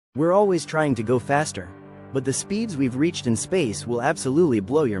We're always trying to go faster, but the speeds we've reached in space will absolutely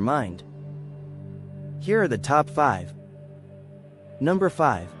blow your mind. Here are the top 5. Number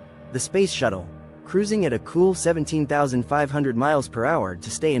 5. The Space Shuttle, cruising at a cool 17,500 miles per hour to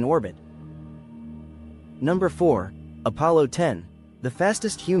stay in orbit. Number 4. Apollo 10, the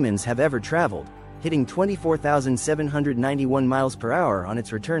fastest humans have ever traveled, hitting 24,791 miles per hour on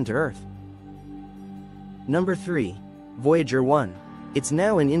its return to Earth. Number 3. Voyager 1. It's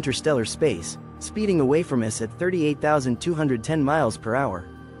now in interstellar space, speeding away from us at 38,210 miles per hour.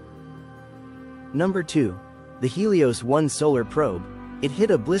 Number 2. The Helios 1 solar probe. It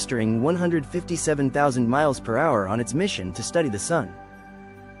hit a blistering 157,000 miles per hour on its mission to study the Sun.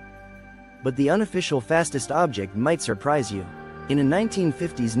 But the unofficial fastest object might surprise you. In a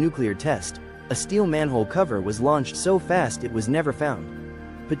 1950s nuclear test, a steel manhole cover was launched so fast it was never found,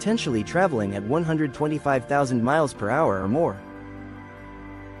 potentially traveling at 125,000 miles per hour or more.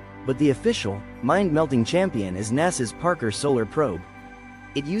 But the official, mind-melting champion is NASA's Parker Solar Probe.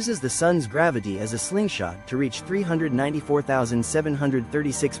 It uses the Sun's gravity as a slingshot to reach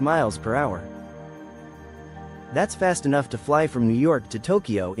 394,736 miles per hour. That's fast enough to fly from New York to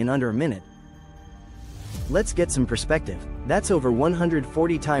Tokyo in under a minute. Let's get some perspective. That's over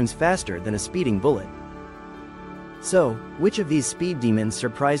 140 times faster than a speeding bullet. So, which of these speed demons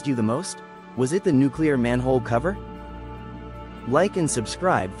surprised you the most? Was it the nuclear manhole cover? Like and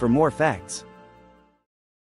subscribe for more facts.